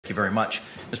you very much.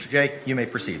 Mr. J., you may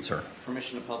proceed, sir.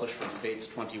 Permission to publish from States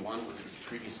 21, which was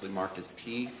previously marked as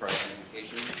P for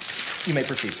identification. You may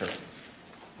proceed, sir.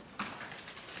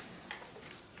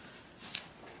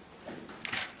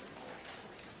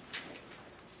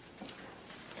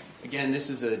 Again, this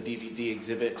is a DVD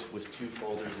exhibit with two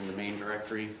folders in the main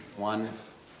directory. One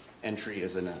entry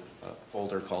is in a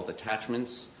folder called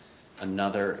Attachments.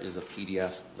 Another is a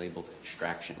PDF labeled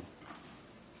Extraction.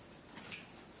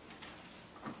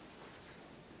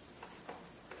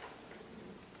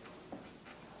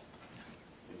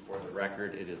 And for the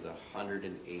record, it is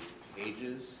 108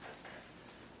 pages,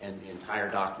 and the entire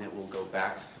document will go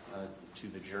back to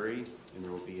the jury, and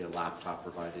there will be a laptop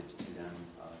provided to them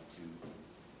to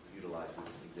utilize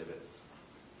this exhibit.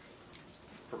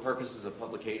 For purposes of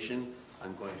publication,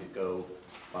 I'm going to go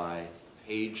by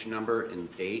page number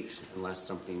and date unless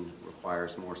something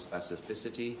requires more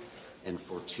specificity. And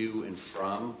for to and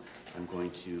from, I'm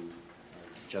going to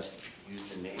just use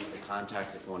the name of the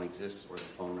contact if one exists or the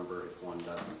phone number if one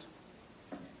doesn't.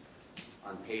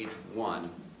 On page 1,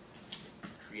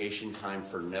 creation time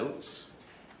for notes,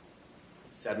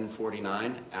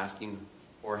 7:49, asking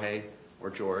Jorge or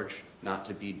George not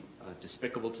to be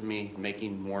despicable to me,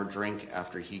 making more drink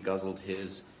after he guzzled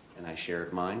his and I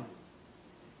shared mine.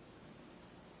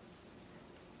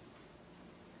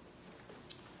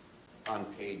 On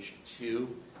page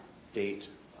 2, date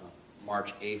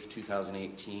March 8th,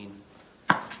 2018.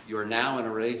 You are now in a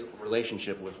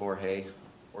relationship with Jorge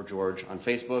or George on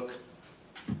Facebook.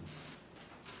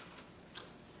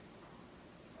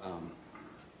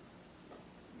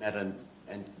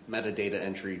 Metadata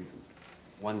entry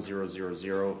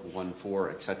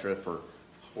 100014, etc. for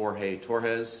Jorge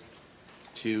Torres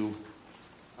to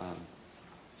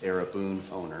Sarah Boone,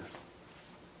 owner.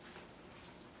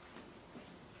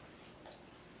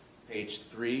 Page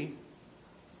 3,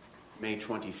 May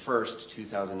 21st,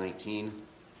 2019,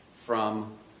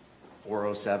 from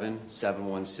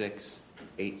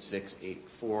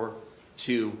 407-716-8684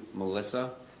 to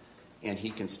Melissa. And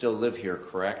he can still live here,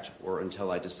 correct? Or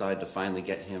until I decide to finally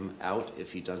get him out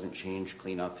if he doesn't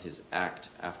clean up his act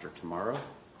after tomorrow.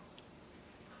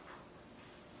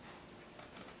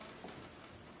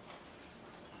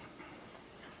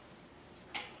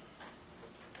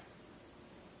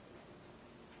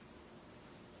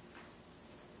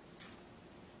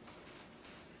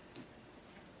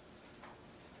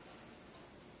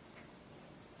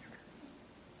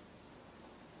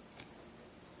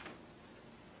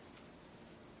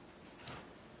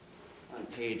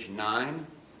 Page 9,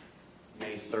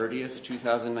 May 30th,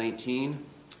 2019,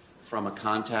 from a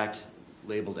contact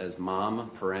labeled as Mom,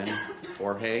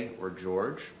 Jorge or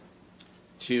George,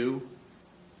 to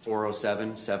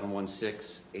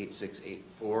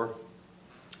 407-716-8684,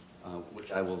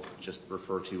 which I will just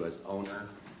refer to as owner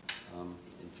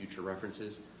in future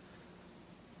references.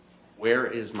 Where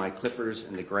is my clippers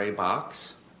in the gray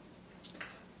box?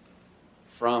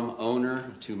 From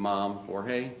owner to Mom,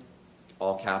 Jorge,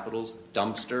 all capitals,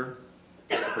 dumpster,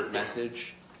 separate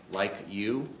message, like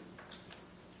you,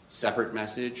 separate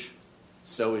message,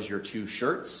 so is your 2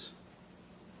 shirts,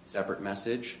 separate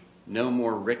message, no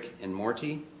more Rick and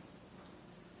Morty,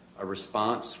 a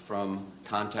response from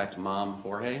contact Mom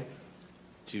Jorge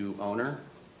to owner,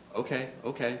 okay.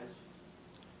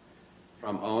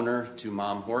 From owner to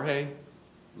Mom Jorge,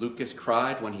 Lucas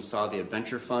cried when he saw the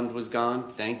adventure fund was gone,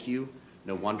 thank you,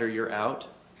 no wonder you're out,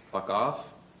 fuck off.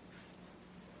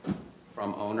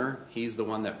 From owner, he's the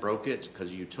one that broke it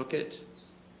because you took it.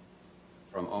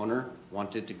 From owner,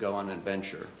 wanted to go on an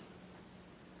adventure.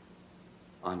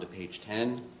 On to page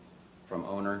 10. From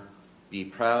owner, be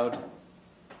proud,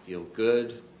 feel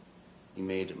good. You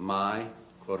made my,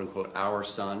 quote unquote, our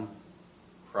son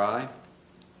cry.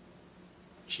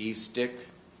 Cheese stick,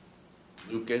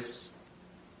 Lucas,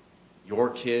 your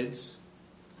kids,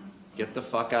 get the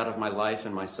fuck out of my life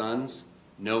and my son's.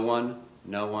 No one.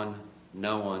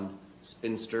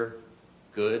 Spinster,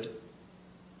 good,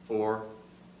 for,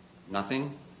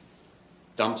 nothing,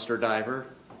 dumpster diver,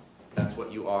 that's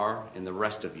what you are, and the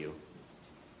rest of you.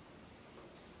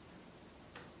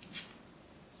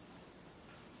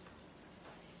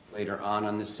 Later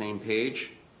on this same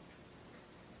page,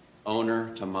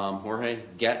 owner to Mom Jorge,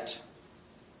 get,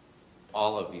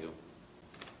 all of you,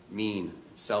 mean,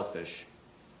 selfish,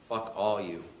 fuck all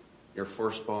you, your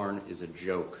firstborn is a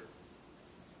joke.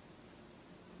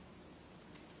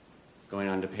 Going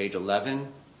on to page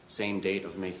 11, same date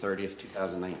of May 30th,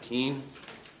 2019,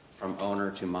 from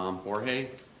owner to Mom Jorge,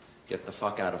 get the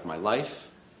fuck out of my life.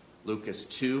 Lucas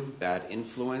 2, bad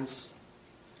influence.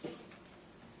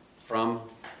 From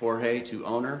Jorge to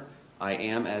owner, I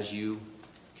am as you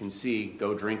can see,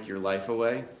 go drink your life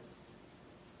away.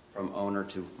 From owner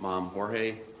to mom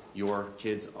Jorge, your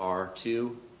kids are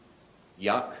too.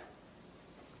 Yuck.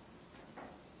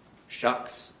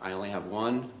 Shucks, I only have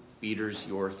one. Beaters,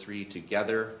 you're three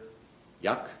together.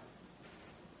 Yuck.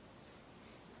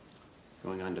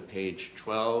 Going on to page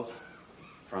 12,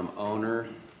 from owner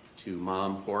to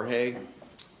mom Jorge,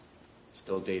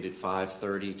 still dated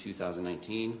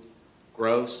 5/30/2019.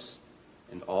 Gross,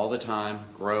 and all the time,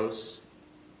 gross.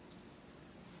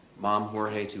 Mom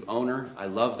Jorge to owner, I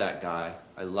love that guy.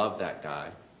 I love that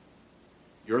guy.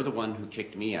 You're the one who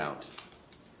kicked me out.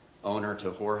 Owner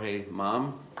to Jorge,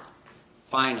 mom,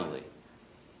 finally,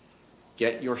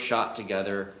 get your shot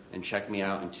together and check me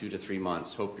out in 2 to 3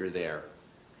 months. Hope you're there.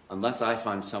 Unless I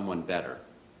find someone better.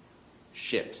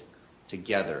 Shit.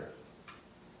 Together.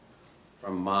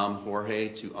 From mom Jorge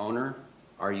to owner,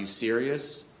 are you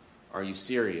serious? Are you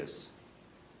serious?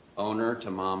 Owner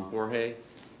to mom Jorge,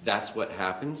 that's what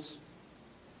happens?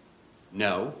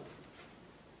 No.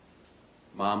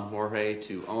 Mom Jorge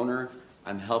to owner,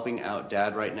 I'm helping out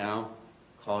dad right now.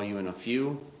 Call you in a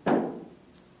few.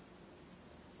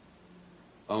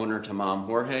 Owner to mom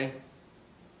Jorge,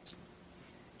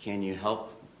 can you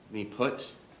help me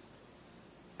put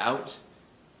out,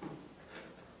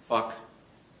 fuck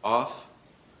off?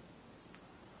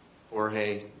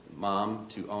 Jorge, mom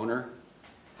to owner,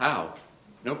 how?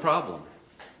 No problem.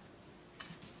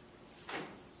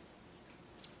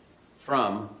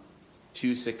 From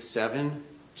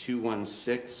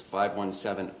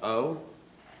 267-216-5170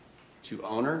 to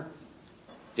owner,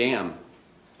 damn,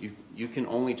 you can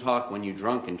only talk when you're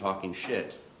drunk and talking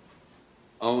shit.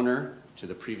 Owner to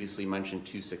the previously mentioned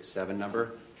 267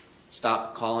 number,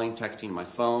 stop calling, texting my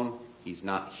phone. He's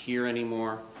not here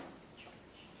anymore.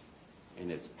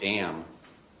 And it's damn.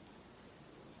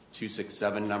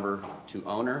 267 number to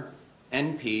owner,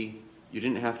 NP, you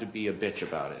didn't have to be a bitch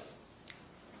about it.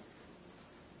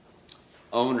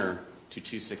 Owner to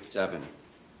 267,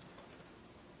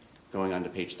 going on to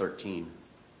page 13,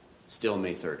 still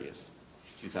May 30th,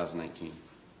 2019.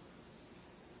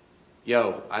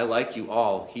 Yo, I like you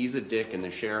all. He's a dick and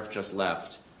the sheriff just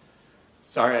left.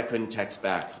 Sorry I couldn't text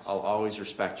back. I'll always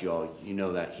respect you all. You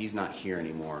know that. He's not here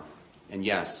anymore. And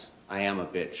yes, I am a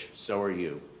bitch. So are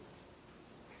you.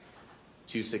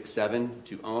 267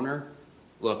 to owner.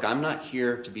 Look, I'm not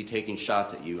here to be taking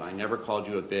shots at you. I never called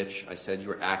you a bitch. I said you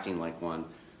were acting like one.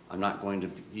 I'm not going to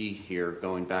be here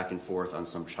going back and forth on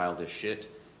some childish shit.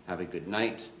 Have a good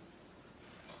night.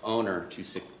 Owner to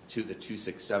the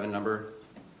 267 number.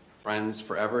 Friends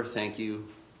forever, thank you.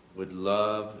 Would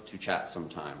love to chat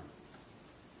sometime.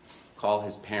 Call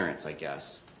his parents, I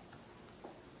guess.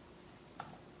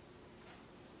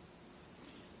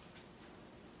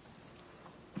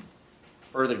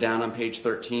 Further down on page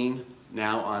 13,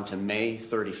 now on to May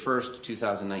 31st,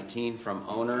 2019, from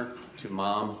owner to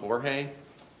mom Jorge.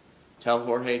 Tell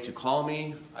Jorge to call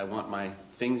me. I want my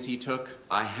things he took.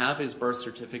 I have his birth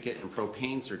certificate and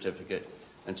propane certificate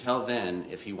until then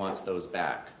if he wants those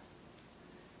back.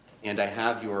 And I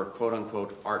have your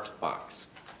quote-unquote art box.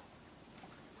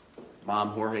 Mom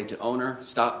Jorge to owner,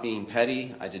 stop being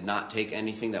petty. I did not take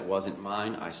anything that wasn't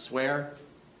mine, I swear.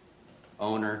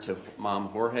 Owner to mom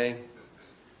Jorge,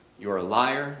 you're a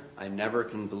liar. I never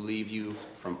can believe you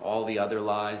from all the other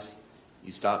lies.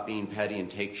 You stop being petty and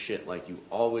take shit like you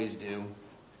always do.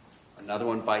 Another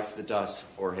one bites the dust,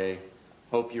 Jorge.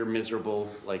 Hope you're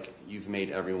miserable like you've made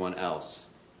everyone else.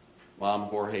 Mom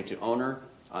Jorge to owner,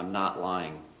 I'm not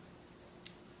lying.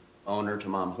 Owner to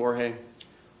mom Jorge,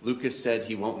 Lucas said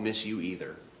he won't miss you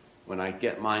either. When I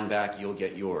get mine back, you'll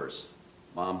get yours.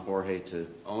 Mom Jorge to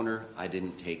owner, I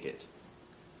didn't take it.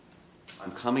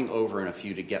 I'm coming over in a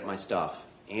few to get my stuff,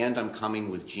 and I'm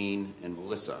coming with Jean and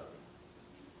Melissa.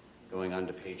 Going on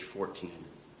to page 14.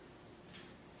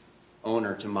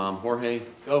 Owner to mom Jorge,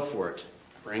 go for it.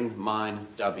 Bring mine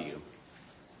W.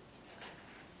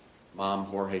 Mom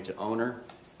Jorge to owner,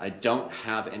 I don't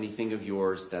have anything of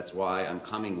yours, that's why I'm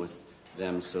coming with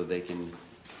them so they can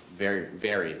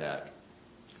vary that.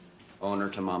 Owner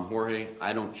to mom Jorge,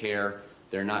 I don't care.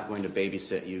 They're not going to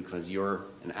babysit you because you're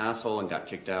an asshole and got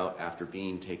kicked out after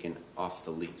being taken off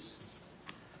the lease.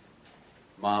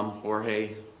 Mom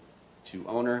Jorge to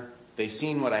owner, they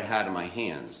seen what I had in my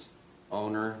hands.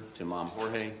 Owner to mom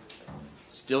Jorge,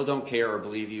 still don't care or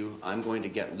believe you. I'm going to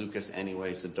get Lucas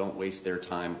anyway, so don't waste their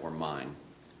time or mine.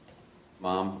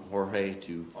 Mom Jorge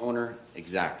to owner,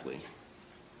 exactly.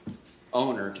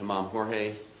 Owner to mom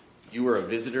Jorge, you were a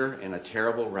visitor and a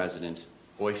terrible resident,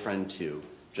 boyfriend too.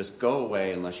 Just go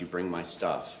away unless you bring my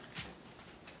stuff.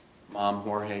 Mom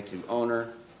Jorge to owner,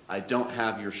 I don't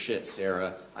have your shit,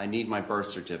 Sarah. I need my birth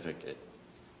certificate.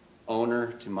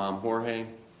 Owner to Mom Jorge,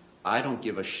 I don't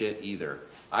give a shit either.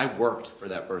 I worked for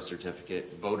that birth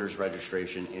certificate, voter's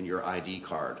registration, and your ID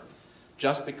card.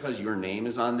 Just because your name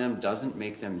is on them doesn't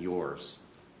make them yours.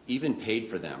 Even paid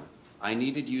for them. I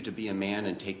needed you to be a man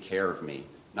and take care of me,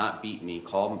 not beat me,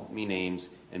 call me names,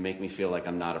 and make me feel like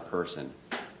I'm not a person.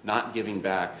 Not giving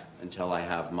back until I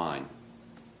have mine.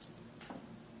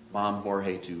 Mom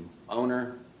Jorge to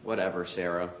owner, whatever,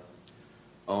 Sarah.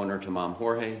 Owner to Mom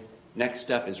Jorge. Next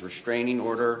step is restraining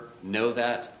order. Know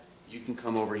that. You can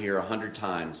come over here 100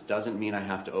 times. Doesn't mean I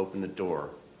have to open the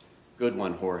door. Good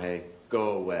one, Jorge.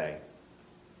 Go away.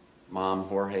 Mom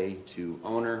Jorge to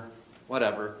owner,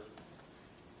 whatever.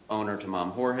 Owner to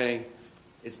Mom Jorge.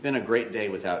 It's been a great day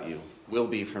without you. Will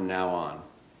be from now on.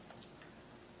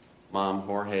 Mom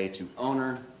Jorge to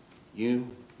owner. You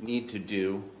need to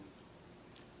do.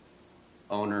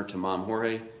 Owner to Mom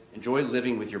Jorge. Enjoy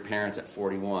living with your parents at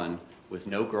 41 with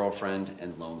no girlfriend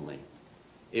and lonely.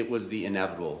 It was the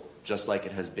inevitable, just like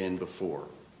it has been before.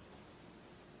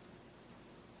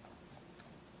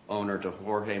 Owner to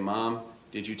Jorge, Mom,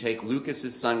 did you take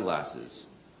Lucas's sunglasses?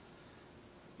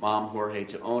 Mom Jorge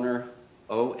to owner,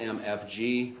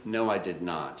 OMFG, no I did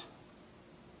not.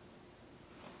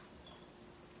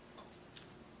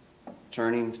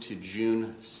 Turning to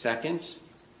June 2nd,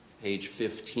 page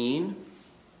 15.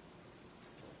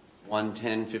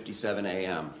 1:10:57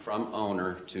 a.m. from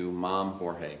owner to Mom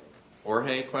Jorge.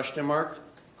 Jorge, question mark,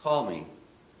 call me.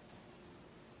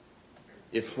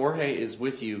 If Jorge is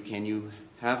with you, can you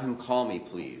have him call me,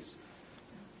 please?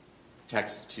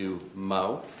 Text to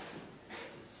Mo.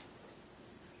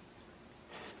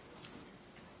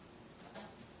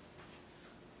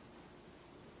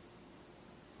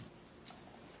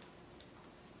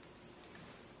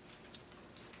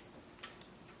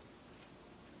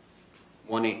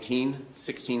 (1:18,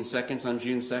 16 seconds on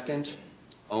June 2nd.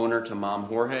 Owner to Mom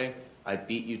Jorge, I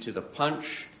beat you to the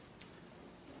punch.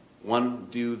 One,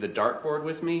 do the dartboard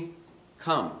with me?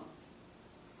 Come.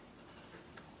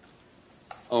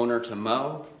 Owner to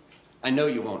Mo, I know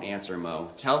you won't answer,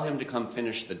 Mo. Tell him to come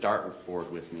finish the dartboard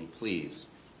with me, please.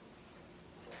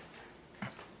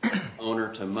 Owner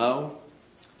to Mo,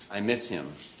 I miss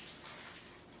him.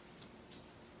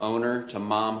 Owner to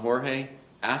Mom Jorge,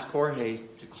 ask Jorge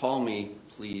to call me,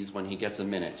 please, when he gets a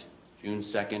minute. June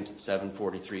 2nd,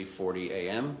 7:43:40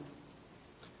 a.m.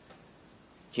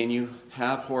 Can you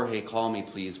have Jorge call me,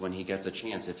 please, when he gets a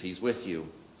chance if he's with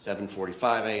you?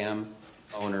 7:45 a.m.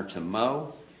 Owner to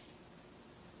Mo.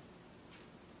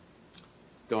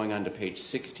 Going on to page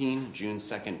 16, June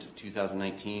 2nd,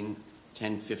 2019,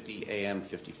 10:50 a.m.,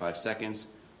 55 seconds.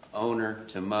 Owner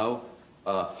to Mo.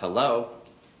 Hello.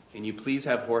 Can you please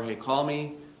have Jorge call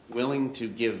me? Willing to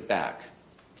give back.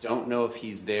 Don't know if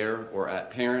he's there or at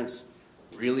parents.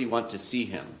 Really want to see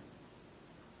him.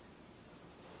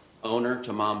 Owner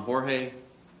to Mom Jorge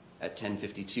at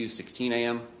 10:52, 16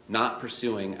 a.m. Not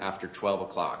pursuing after 12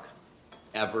 o'clock.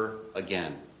 Ever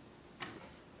again.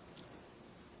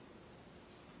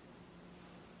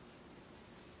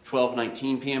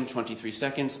 (12:19 p.m., 23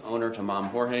 seconds. Owner to Mom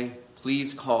Jorge.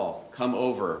 Please call. Come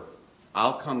over.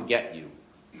 I'll come get you.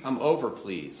 Come over,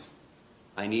 please.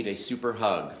 I need a super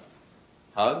hug.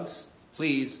 Hugs?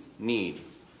 Please. Need.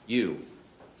 You.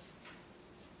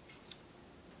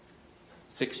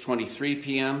 6:23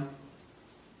 p.m.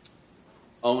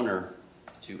 Owner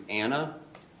to Anna.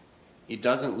 He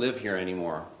doesn't live here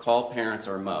anymore. Call parents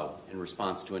or Mo in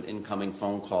response to an incoming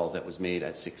phone call that was made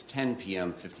at 6:10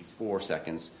 p.m., 54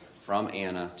 seconds from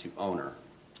Anna to owner.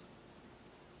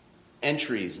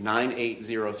 Entries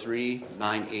 9803,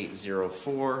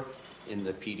 9804 in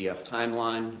the PDF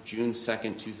timeline, June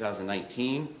 2nd,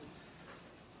 2019.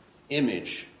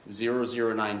 Image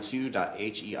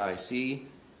 0092.heic.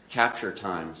 Capture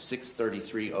time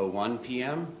 6:33:01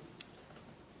 p.m.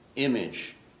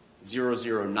 Image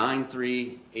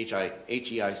 0093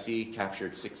 HEIC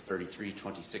captured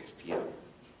 6:33:26 p.m.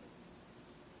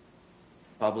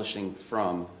 Publishing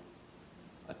from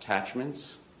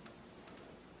attachments.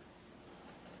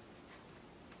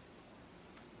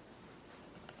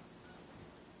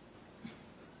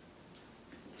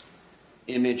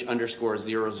 Image underscore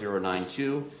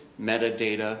 0092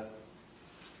 metadata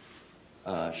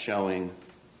showing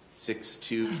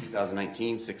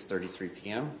 6/2/2019, 6:33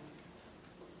 p.m.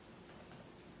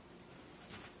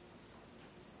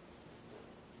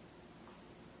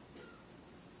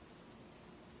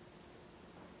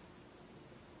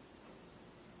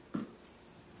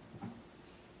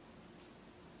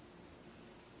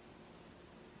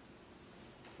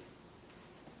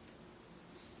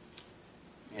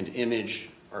 And image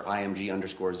or IMG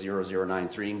underscore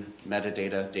 0093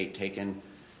 metadata date taken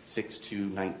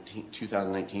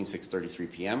 6/2/2019,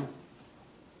 6:33 p.m.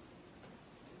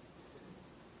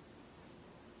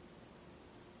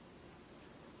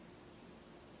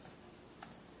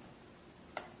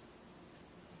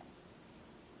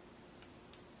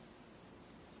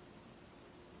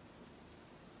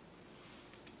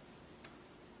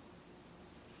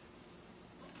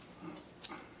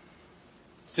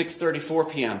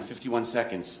 (6:34 p.m., 51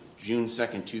 seconds, June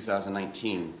 2nd,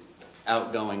 2019.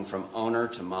 Outgoing from owner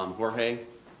to Mom Jorge.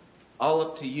 All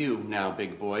up to you now,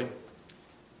 big boy.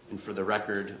 And for the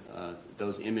record,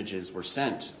 those images were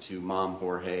sent to Mom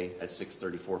Jorge at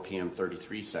 6:34 p.m.,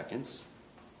 33 seconds.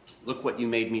 Look what you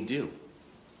made me do.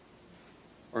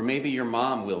 Or maybe your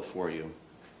mom will for you.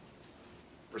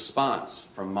 Response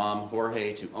from Mom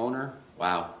Jorge to owner.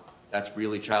 Wow, that's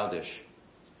really childish.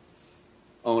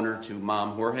 Owner to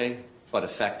Mom Jorge, but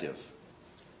effective.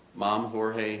 Mom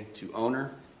Jorge to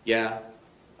owner. Yeah,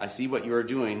 I see what you are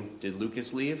doing. Did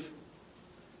Lucas leave?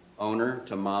 Owner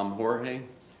to Mom Jorge.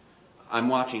 I'm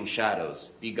watching shadows.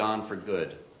 Be gone for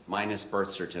good. Minus birth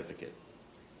certificate.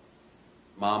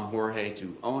 Mom Jorge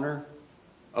to owner.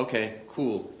 Okay,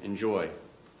 cool. Enjoy.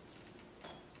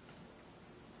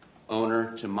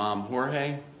 Owner to Mom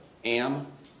Jorge. Am.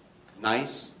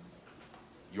 Nice.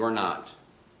 You're not.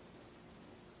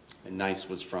 And nice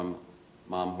was from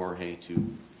Mom Jorge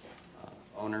to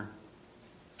owner.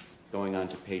 Going on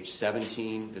to page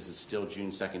 17. This is still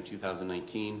June 2nd,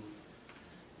 2019.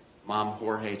 Mom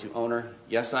Jorge to owner.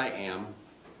 Yes, I am.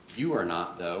 You are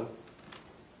not, though.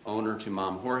 Owner to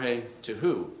Mom Jorge. To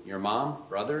who? Your mom?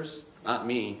 Brothers? Not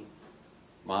me.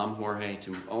 Mom Jorge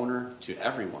to owner. To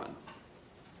everyone.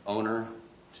 Owner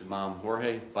to Mom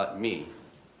Jorge, but me.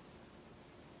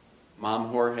 Mom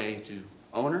Jorge to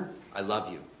owner. I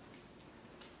love you.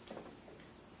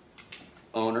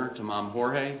 Owner to Mom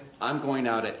Jorge. I'm going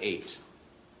out at 8.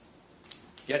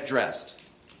 Get dressed.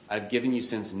 I've given you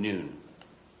since noon.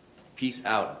 Peace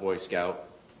out, Boy Scout.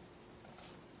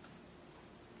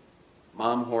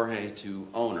 Mom Jorge to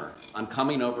owner. I'm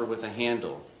coming over with a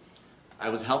handle. I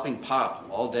was helping Pop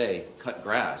all day cut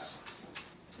grass.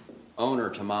 Owner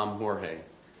to Mom Jorge.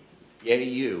 Yay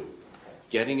you.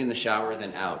 Getting in the shower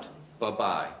then out.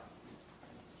 Bye-bye.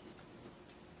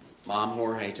 Mom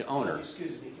Jorge to owner.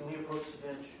 Excuse me, can we approach the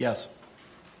bench? Yes.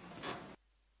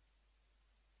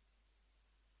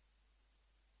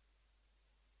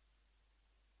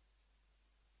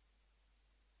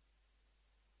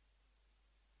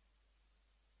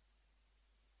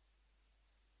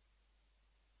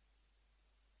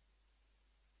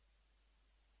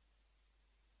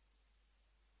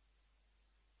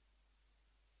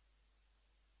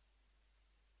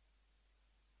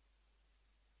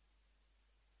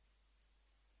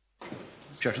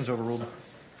 Objections overruled.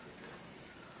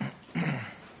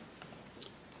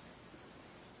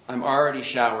 I'm already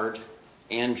showered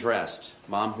and dressed.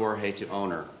 Mom Jorge to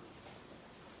owner.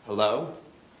 Hello?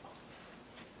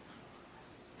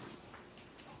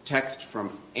 Text from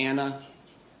Anna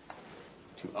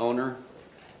to owner.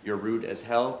 You're rude as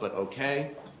hell, but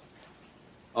okay.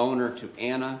 Owner to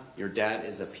Anna. Your dad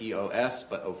is a POS,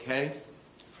 but okay.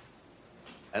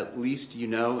 At least you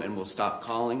know and will stop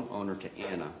calling. Owner to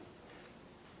Anna.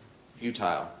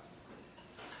 Futile.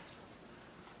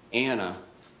 Anna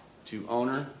to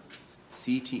owner.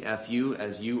 CTFU,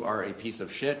 as you are a piece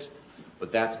of shit,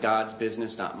 but that's God's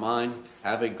business, not mine.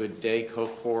 Have a good day,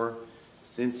 coke whore.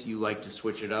 Since you like to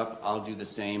switch it up, I'll do the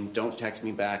same. Don't text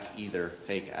me back either,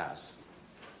 fake ass.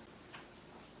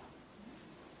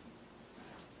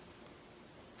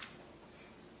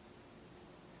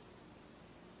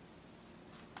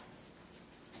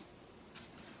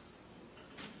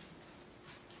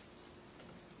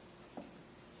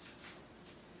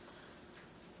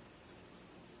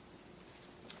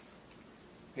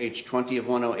 Page 20 of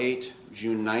 108,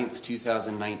 June 9th,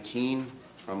 2019,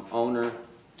 from owner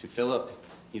to Philip.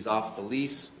 He's off the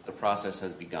lease. The process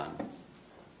has begun.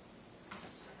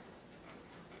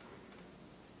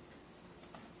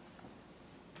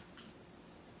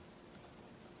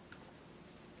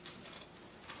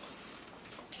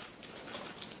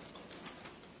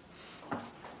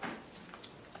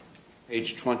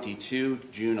 Page 22,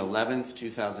 June 11th,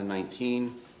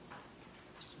 2019.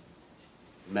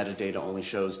 Metadata only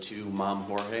shows to Mom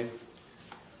Jorge.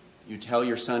 You tell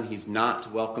your son he's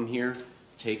not welcome here,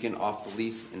 taken off the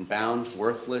lease and bound,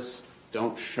 worthless.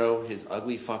 Don't show his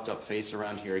ugly, fucked up face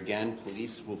around here again.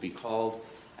 Police will be called.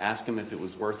 Ask him if it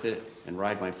was worth it and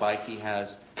ride my bike he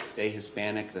has. Stay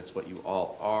Hispanic, that's what you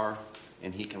all are.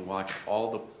 And he can watch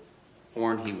all the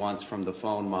porn he wants from the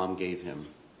phone Mom gave him.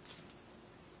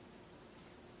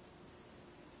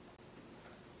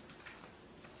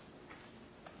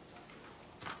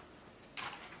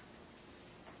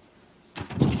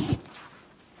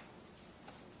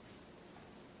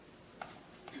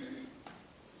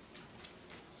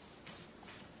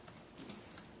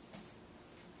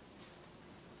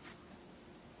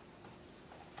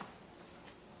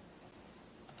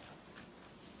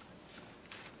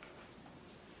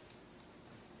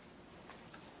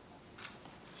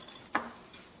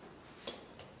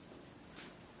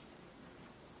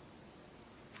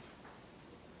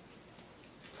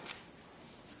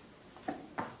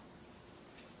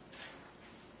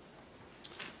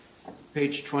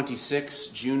 Page 26,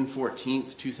 June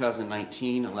 14th,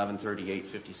 2019,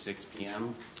 11:38:56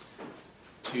 p.m.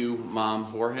 To Mom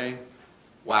Jorge.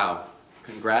 Wow,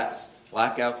 congrats,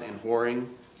 blackouts and whoring.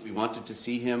 We wanted to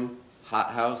see him.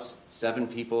 Hot house, 7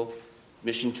 people.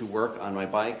 Mission to work on my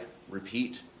bike.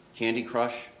 Repeat. Candy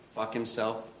Crush. Fuck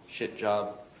himself. Shit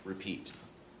job. Repeat.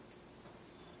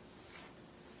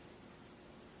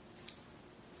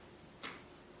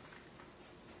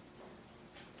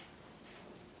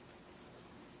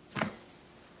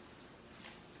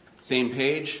 Same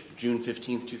page, June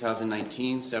 15th,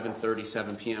 2019,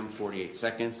 7:37 p.m., 48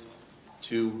 seconds.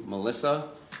 To Melissa,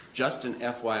 just an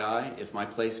FYI, if my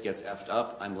place gets effed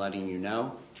up, I'm letting you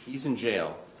know. He's in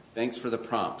jail. Thanks for the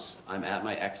prompts. I'm at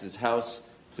my ex's house.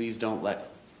 Please don't let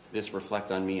this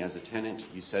reflect on me as a tenant.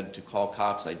 You said to call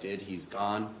cops. I did. He's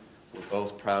gone. We're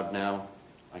both proud now.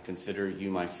 I consider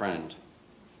you my friend.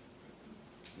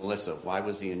 Melissa, why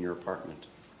was he in your apartment?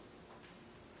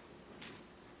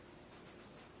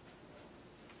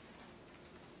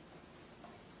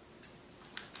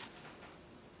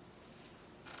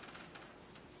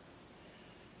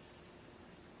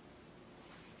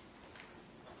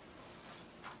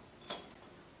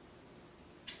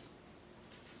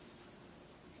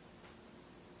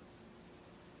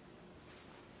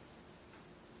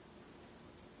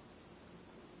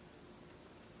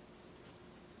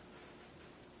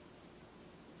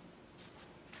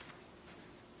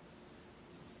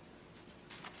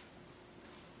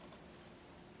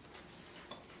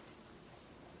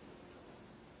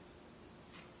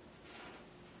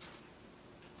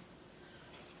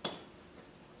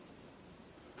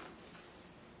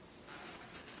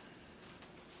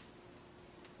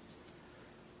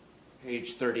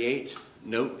 Page 38,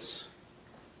 notes,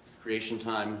 creation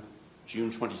time, June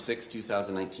 26,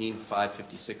 2019,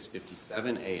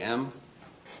 5:56:57 a.m.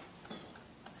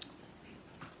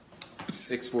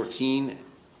 6:14,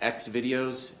 X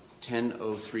videos,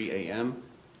 10:03 a.m.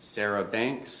 Sarah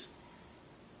Banks,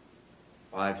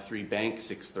 5:3 Bank,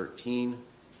 6:13,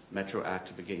 Metro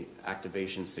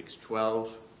activation 6:12.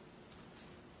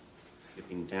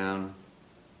 Skipping down,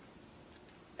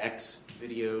 X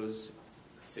videos,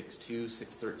 6:2,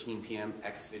 6:13 p.m.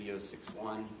 X videos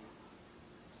 6:1.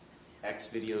 X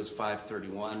videos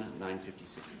 5:31,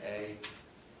 9:56 a.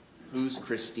 Who's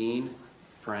Christine?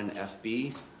 Paren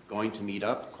FB. Going to meet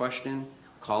up? Question.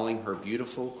 Calling her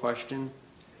beautiful? Question.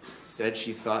 Said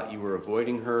she thought you were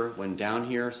avoiding her when down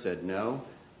here. Said no.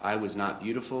 I was not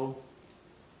beautiful.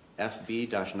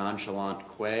 FB-nonchalant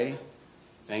Quay.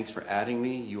 Thanks for adding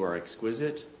me. You are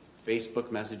exquisite. Facebook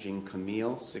messaging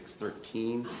Camille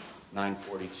 6:13.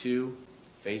 9:42,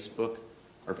 Facebook,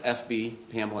 or FB,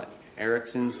 Pamela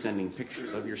Erickson sending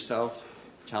pictures of yourself,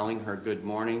 telling her good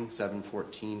morning,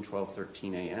 7:14,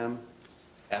 12:13 a.m.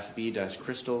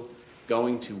 FB-Crystal,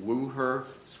 going to woo her,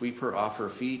 sweep her off her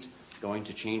feet, going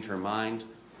to change her mind,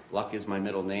 Luck is my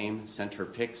middle name, sent her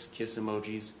pics, kiss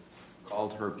emojis,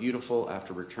 called her beautiful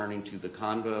after returning to the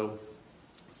convo,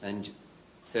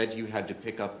 said you had to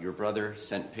pick up your brother,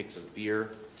 sent pics of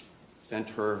beer,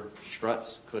 sent her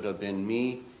struts, could have been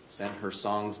me, sent her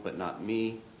songs but not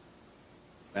me,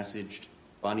 messaged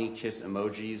bunny kiss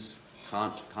emojis,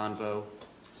 convo,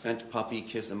 sent puppy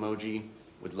kiss emoji,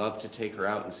 would love to take her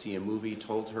out and see a movie,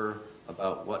 told her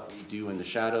about what we do in the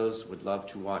shadows, would love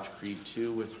to watch Creed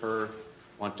 2 with her,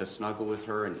 want to snuggle with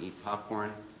her and eat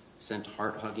popcorn, sent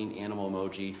heart-hugging animal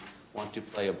emoji, want to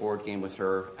play a board game with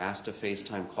her, asked to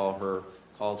FaceTime call her,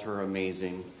 called her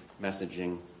amazing,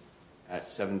 messaging at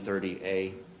 7:30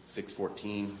 a,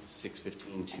 6:14,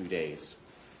 6:15, 2 days.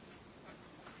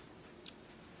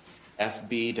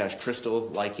 FB-Crystal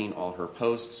liking all her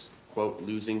posts, quote,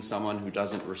 losing someone who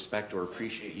doesn't respect or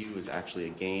appreciate you is actually a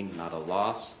gain, not a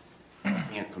loss.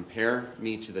 Can't compare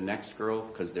me to the next girl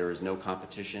because there is no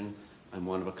competition. I'm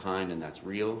one of a kind and that's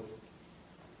real.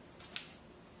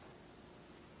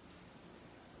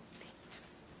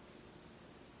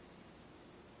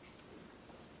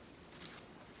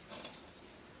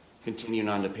 Continuing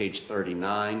on to page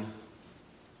 39,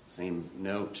 same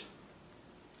note.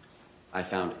 I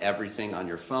found everything on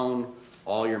your phone,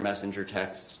 all your messenger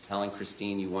texts, telling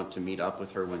Christine you want to meet up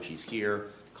with her when she's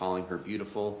here, calling her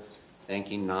beautiful,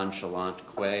 thanking nonchalant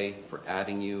Quay for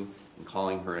adding you and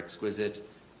calling her exquisite,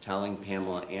 telling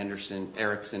Pamela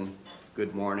Erickson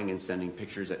good morning and sending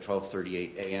pictures at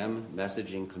 12:38 a.m.,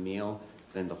 messaging Camille,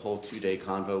 then the whole 2-day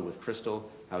convo with Crystal,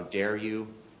 how dare you,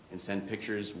 and send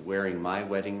pictures wearing my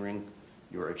wedding ring.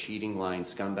 You're a cheating, lying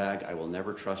scumbag. I will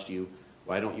never trust you.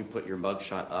 Why don't you put your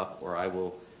mugshot up, or I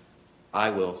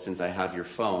will, since I have your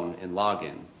phone, and log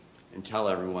in, and tell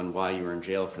everyone why you were in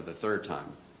jail for the 3rd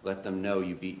time. Let them know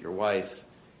you beat your wife,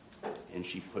 and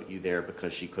she put you there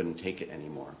because she couldn't take it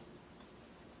anymore.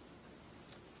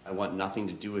 I want nothing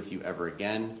to do with you ever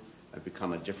again. I've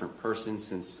become a different person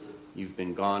since you've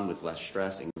been gone, with less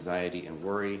stress, anxiety, and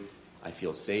worry. I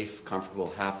feel safe,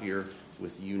 comfortable, happier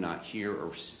with you not here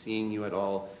or seeing you at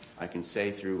all. I can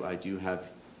say through I do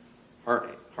have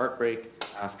heartbreak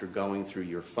after going through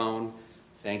your phone.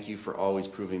 Thank you for always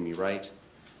proving me right.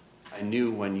 I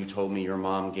knew when you told me your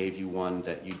mom gave you one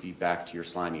that you'd be back to your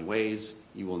slimy ways.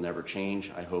 You will never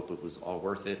change. I hope it was all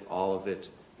worth it, all of it,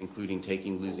 including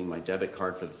losing my debit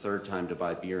card for the third time to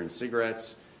buy beer and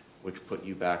cigarettes, which put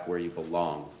you back where you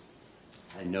belong.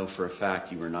 I know for a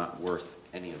fact you were not worth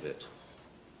any of it.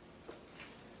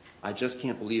 I just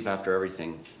can't believe after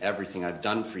everything I've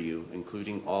done for you,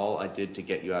 including all I did to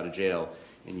get you out of jail,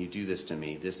 and you do this to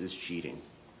me. This is cheating.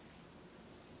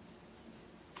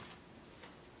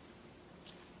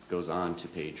 Goes on to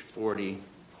page 40,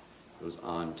 goes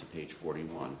on to page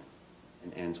 41,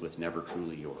 and ends with never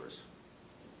truly yours.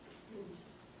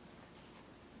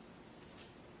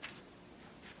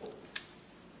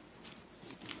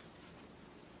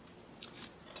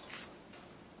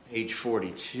 Page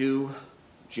 42,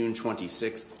 June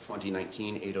 26th,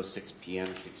 2019, 8:06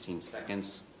 p.m., 16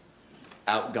 seconds.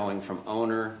 Outgoing from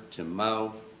owner to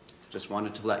Mo. Just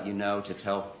wanted to let you know to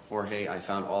tell Jorge I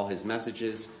found all his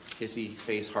messages, kissy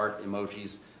face heart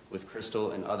emojis with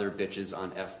Crystal and other bitches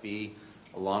on FB,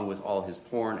 along with all his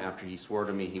porn after he swore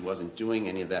to me he wasn't doing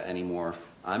any of that anymore.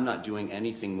 I'm not doing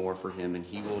anything more for him, and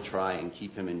he will try and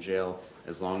keep him in jail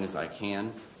as long as I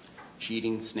can.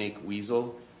 Cheating snake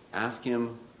weasel. Ask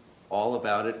him all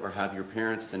about it, or have your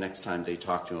parents the next time they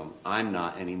talk to him. I'm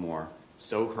not anymore.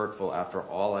 So hurtful after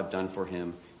all I've done for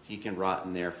him. He can rot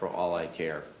in there for all I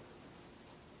care.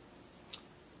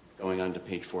 Going on to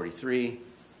page 43,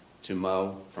 to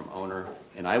Mo from owner.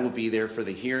 And I will be there for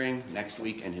the hearing next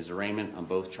week and his arraignment on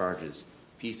both charges.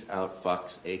 Peace out,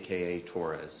 fucks, a.k.a.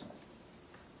 Torres.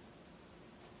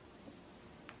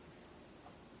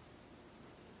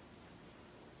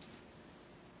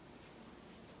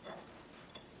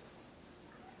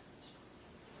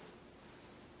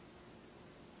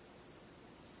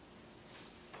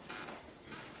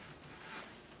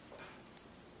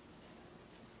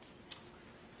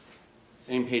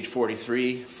 Same page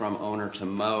 43, from owner to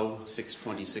Mo,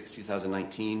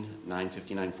 6/26/2019,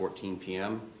 9:59:14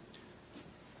 p.m.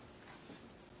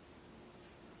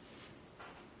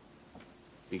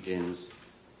 Begins,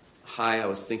 hi, I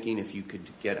was thinking if you could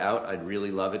get out, I'd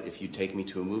really love it if you'd take me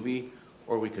to a movie,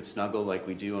 or we could snuggle like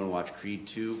we do and watch Creed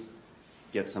 2,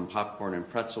 get some popcorn and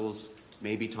pretzels,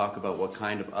 maybe talk about what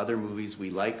kind of other movies we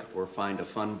like, or find a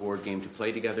fun board game to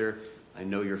play together. I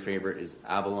know your favorite is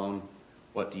Abalone.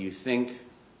 What do you think?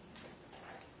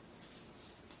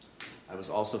 I was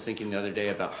also thinking the other day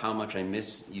about how much I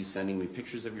miss you sending me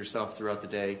pictures of yourself throughout the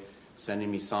day, sending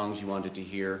me songs you wanted to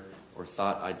hear or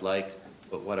thought I'd like,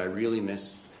 but what I really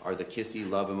miss are the kissy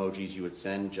love emojis you would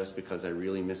send, just because I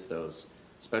really miss those,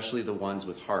 especially the ones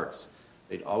with hearts.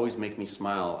 They'd always make me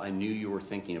smile. I knew you were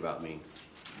thinking about me.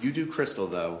 You do Crystal,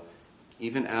 though.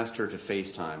 Even asked her to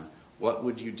FaceTime. What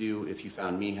would you do if you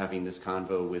found me having this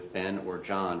convo with Ben or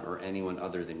John or anyone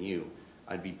other than you?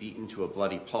 I'd be beaten to a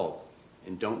bloody pulp.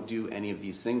 And don't do any of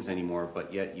these things anymore,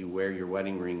 but yet you wear your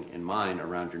wedding ring and mine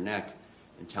around your neck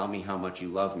and tell me how much you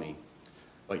love me.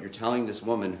 But you're telling this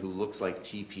woman who looks like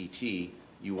TPT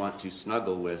you want to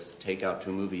snuggle with, take out to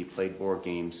a movie, play board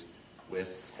games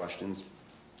with, questions,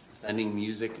 sending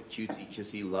music, cutesy,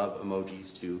 kissy love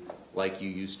emojis to like you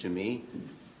used to me,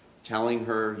 telling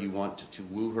her you want to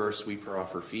woo her, sweep her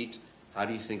off her feet. How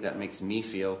do you think that makes me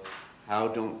feel?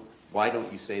 Why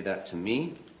don't you say that to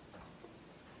me?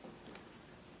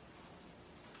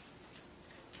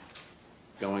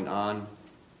 Going on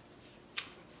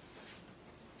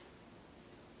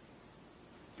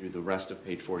through the rest of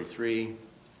page 43,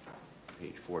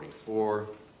 page 44,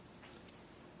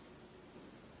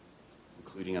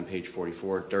 including on page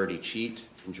 44, dirty cheat,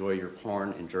 enjoy your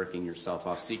porn and jerking yourself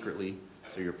off secretly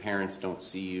so your parents don't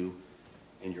see you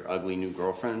and your ugly new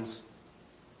girlfriends.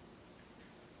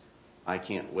 I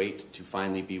can't wait to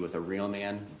finally be with a real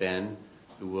man, Ben,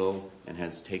 who will and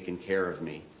has taken care of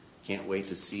me. Can't wait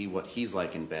to see what he's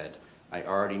like in bed. I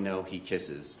already know he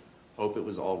kisses. Hope it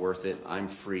was all worth it. I'm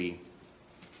free.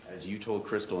 As you told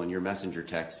Crystal in your messenger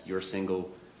text, you're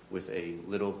single with a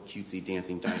little cutesy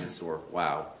dancing dinosaur.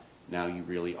 Wow, now you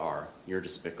really are. You're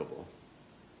despicable.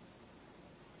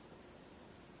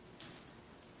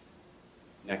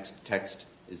 Next text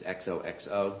is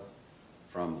XOXO,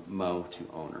 from Mo to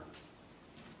owner.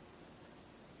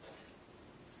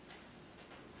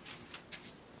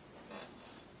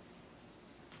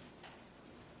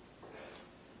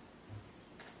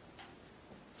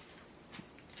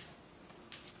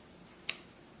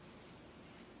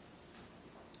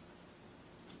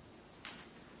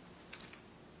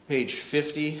 Page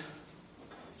 50,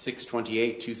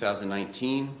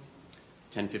 6/28/2019,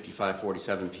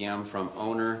 10:55:47 p.m. from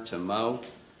owner to Mo.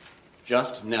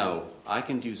 Just know, I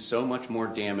can do so much more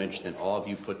damage than all of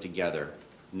you put together.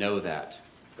 Know that.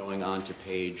 Going on to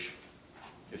page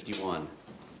 51.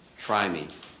 Try me.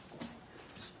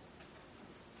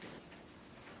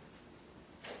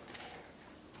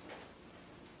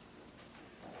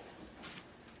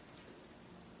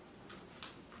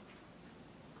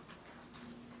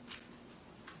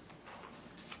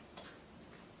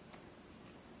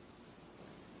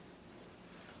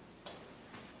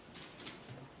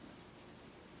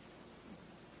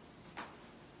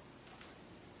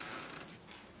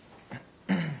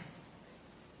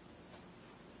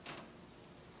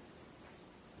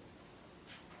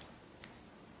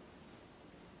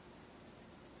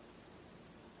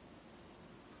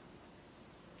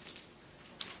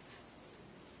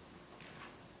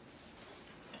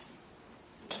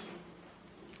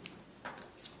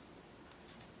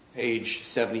 Page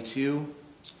 72,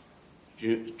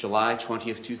 July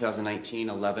 20th, 2019,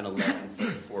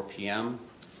 11:34 p.m.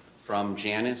 From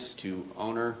Janice to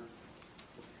owner.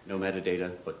 No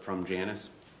metadata, but from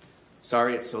Janice.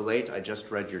 Sorry it's so late. I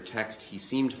just read your text. He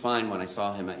seemed fine when I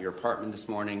saw him at your apartment this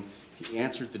morning. He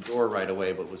answered the door right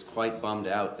away, but was quite bummed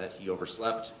out that he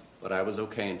overslept. But I was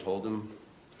okay and told him,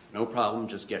 no problem,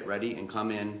 just get ready and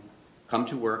come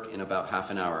to work in about half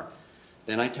an hour.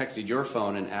 Then I texted your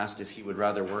phone and asked if he would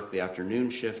rather work the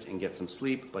afternoon shift and get some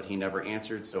sleep, but he never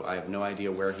answered, so I have no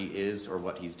idea where he is or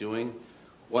what he's doing.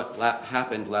 What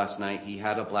happened last night, he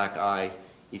had a black eye.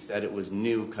 He said it was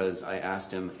new because I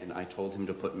asked him and I told him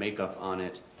to put makeup on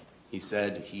it. He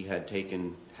said he had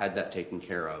that taken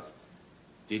care of.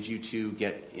 Did you two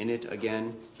get in it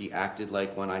again? He acted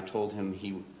like when I told him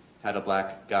he had a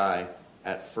black guy,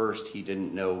 at first he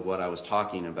didn't know what I was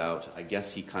talking about. I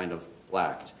guess he kind of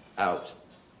blacked out.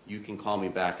 You can call me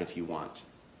back if you want.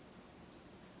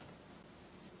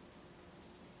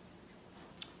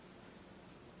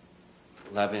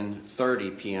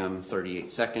 (11:30 p.m.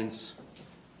 38 seconds)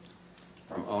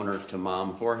 from owner to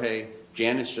mom, Jorge.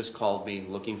 Janice just called me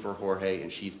looking for Jorge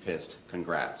and she's pissed.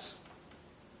 Congrats.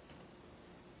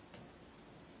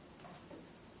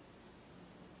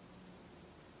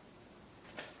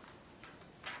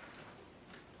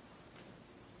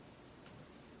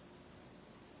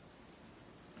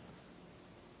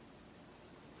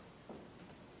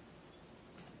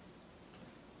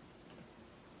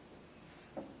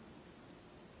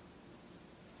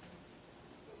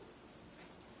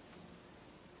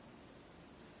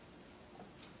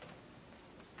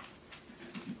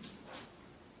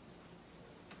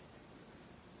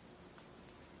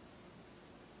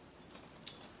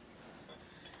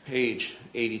 Page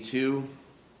 82,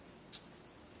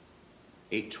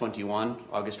 8/21,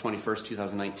 August 21st,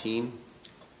 2019,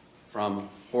 from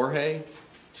Jorge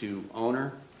to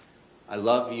owner. I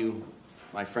love you,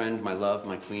 my friend, my love,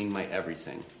 my queen, my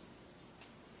everything.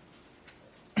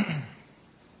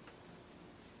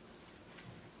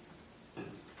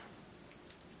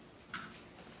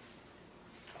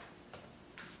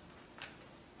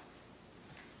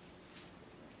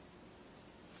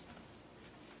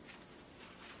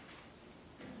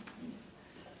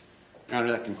 Now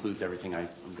that concludes everything I'm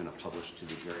going to publish to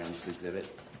the jury on this exhibit.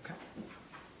 Okay.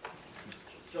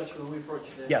 Judge, will we approach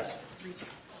the bench? Yes.